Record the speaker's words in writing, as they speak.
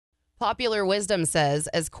Popular wisdom says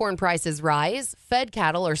as corn prices rise, fed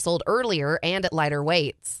cattle are sold earlier and at lighter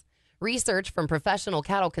weights. Research from professional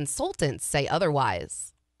cattle consultants say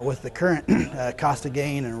otherwise. With the current cost of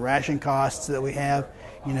gain and ration costs that we have,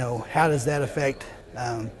 how does that affect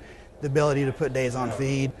the ability to put days on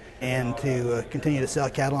feed and to continue to sell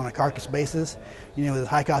cattle on a carcass basis? With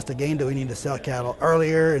high cost of gain, do we need to sell cattle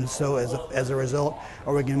earlier? And so as a result,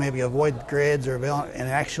 are we going to maybe avoid grids and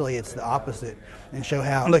actually it's the opposite, and show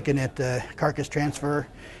how looking at carcass transfer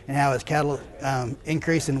and how as cattle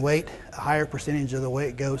increase in weight, a higher percentage of the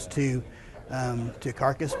weight goes to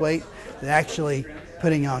carcass weight, that actually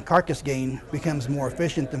putting on carcass gain becomes more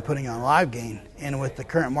efficient than putting on live gain. And with the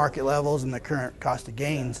current market levels and the current cost of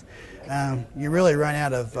gains, you really run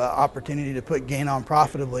out of opportunity to put gain on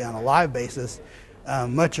profitably on a live basis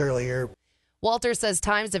much earlier. Walter says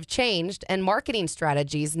times have changed and marketing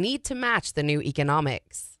strategies need to match the new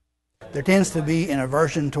economics. There tends to be an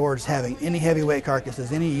aversion towards having any heavyweight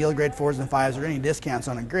carcasses, any yield grade 4s and 5s, or any discounts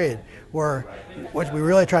on a grid, where what we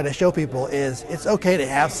really try to show people is it's okay to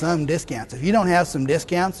have some discounts. If you don't have some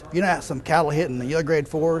discounts, if you don't have some cattle hitting the yield grade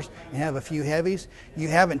 4s and have a few heavies, you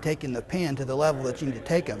haven't taken the pen to the level that you need to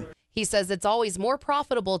take them. He says it's always more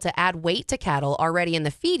profitable to add weight to cattle already in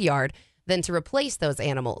the feed yard than to replace those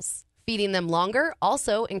animals. Feeding them longer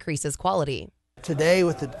also increases quality. Today,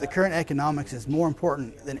 with the current economics, it's more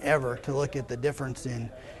important than ever to look at the difference in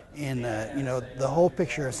the whole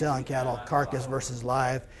picture of selling cattle, carcass versus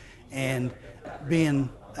live, and being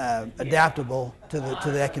adaptable to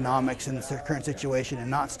the economics and the current situation, and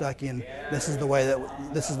not stuck in this is the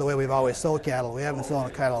way we've always sold cattle. We haven't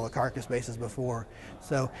sold cattle on a carcass basis before.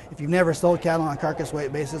 So if you've never sold cattle on a carcass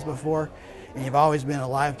weight basis before, and you've always been a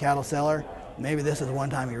live cattle seller, maybe this is one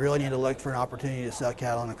time you really need to look for an opportunity to sell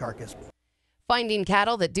cattle on a carcass. Finding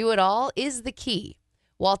cattle that do it all is the key.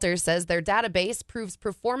 Walter says their database proves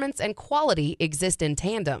performance and quality exist in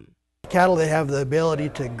tandem. Cattle that have the ability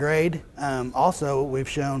to grade, also we've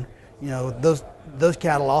shown, those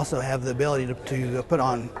cattle also have the ability to put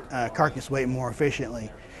on carcass weight more efficiently.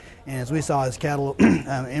 And as we saw as cattle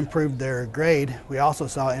improved their grade, we also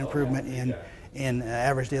saw improvement in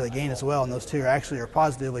average daily gain as well, and those two are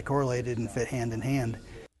positively correlated and fit hand in hand.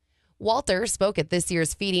 Walter spoke at this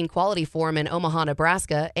year's Feeding Quality Forum in Omaha,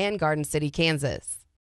 Nebraska and Garden City, Kansas.